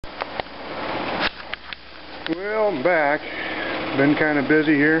Well, I'm back. Been kind of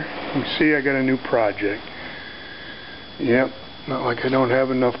busy here. You can see I got a new project. Yep, not like I don't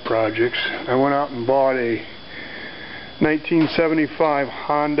have enough projects. I went out and bought a 1975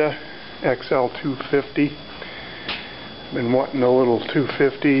 Honda XL250. Been wanting a little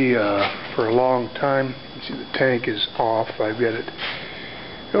 250 for a long time. You see the tank is off. I've got it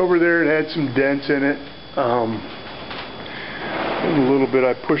over there. It had some dents in it. A little bit,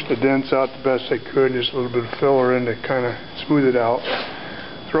 I pushed the dents out the best I could, just a little bit of filler in to kind of smooth it out.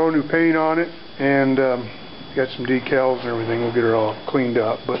 Throw new paint on it, and got some decals and everything. We'll get it all cleaned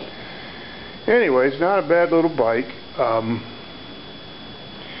up. But anyway, it's not a bad little bike.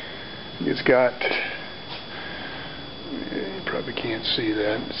 It's got, you probably can't see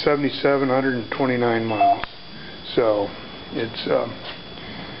that, 7,729 miles. So it's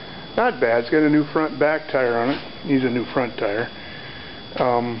not bad. It's got a new front back tire on it. Needs a new front tire.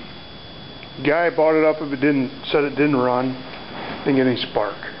 Guy bought it up if it said it didn't run, didn't get any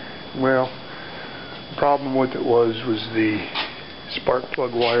spark. Well, the problem with it was the spark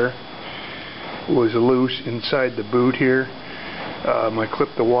plug wire was loose inside the boot here. I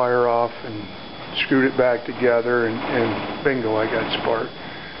clipped the wire off and screwed it back together, and bingo, I got spark.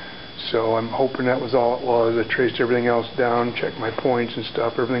 So I'm hoping that was all it was. I traced everything else down, checked my points and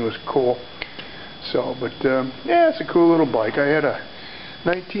stuff. Everything was cool. So, but yeah, it's a cool little bike. I had a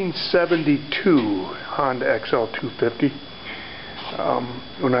 1972 Honda XL250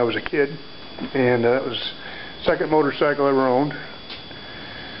 when I was a kid, and that was the second motorcycle I ever owned.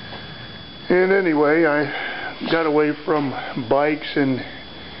 And anyway, I got away from bikes and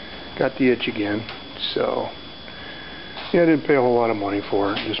got the itch again. So yeah, I didn't pay a whole lot of money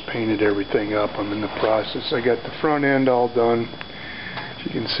for it. Just painted everything up. I'm in the process. I got the front end all done. As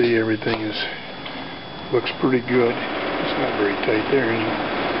you can see, everything looks pretty good. It's not very tight there,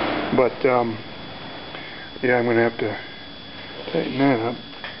 but yeah, I'm going to have to tighten that up.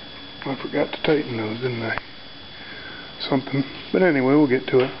 I forgot to tighten those, didn't I? Something. But anyway, we'll get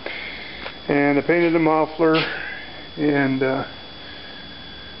to it. And I painted the muffler, and got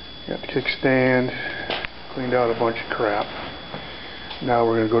the kickstand, cleaned out a bunch of crap. Now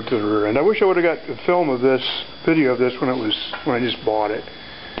we're going to go to the rear end. I wish I would have got the video of this when I just bought it.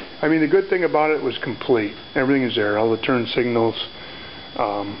 I mean, the good thing about it was complete. Everything is there. All the turn signals.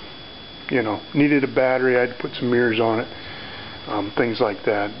 You know, needed a battery. I had to put some mirrors on it. Things like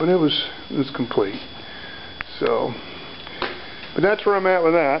that. But it was complete. So, but that's where I'm at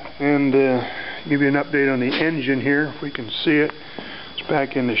with that. And give you an update on the engine here, if we can see it. It's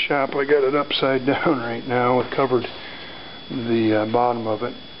back in the shop. I got it upside down right now. I covered the bottom of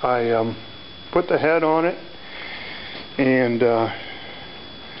it. I put the head on it, and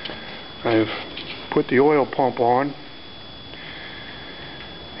I've put the oil pump on,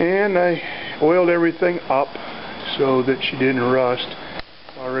 and I oiled everything up so that she didn't rust.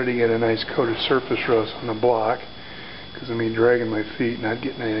 Already got a nice coated surface rust on the block because of me dragging my feet, not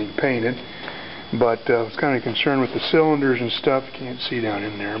getting anything painted. But I was kind of concerned with the cylinders and stuff. You can't see down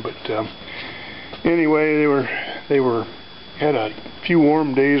in there, but anyway, they had a few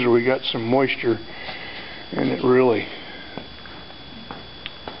warm days where we got some moisture, and it really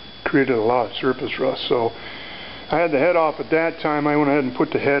created a lot of surface rust. So I had the head off at that time. I went ahead and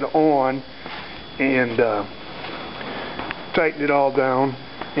put the head on and tightened it all down,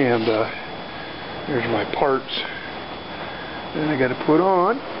 and there's my parts that I got to put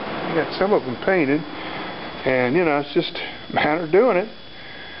on. I got some of them painted, and you know, it's just a matter of doing it.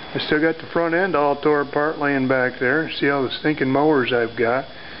 I still got the front end all tore apart laying back there. See all the stinking mowers I've got.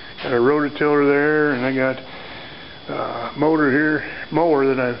 Got a rototiller there, and I got mower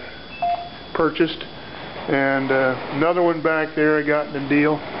that I've purchased, and another one back there I got in the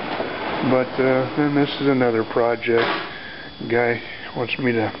deal. But then this is another project. The guy wants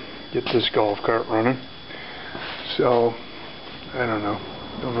me to get this golf cart running, so I don't know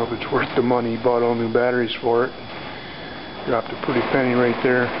if it's worth the money. He bought all new batteries for it, dropped a pretty penny right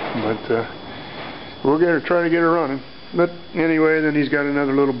there, but we're going to try to get her running. But anyway, then he's got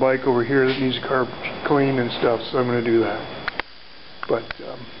another little bike over here that needs a car cleaned and stuff, so I'm going to do that. But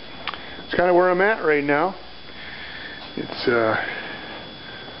it's kind of where I'm at right now. It's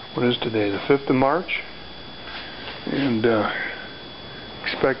what is today, the 5th of March, and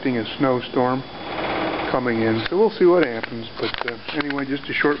expecting a snowstorm coming in, so we'll see what happens. But anyway, just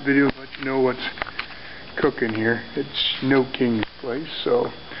a short video to let you know what's cooking here. It's Snow King's place, so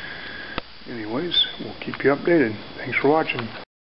anyways, we'll keep you updated. Thanks for watching.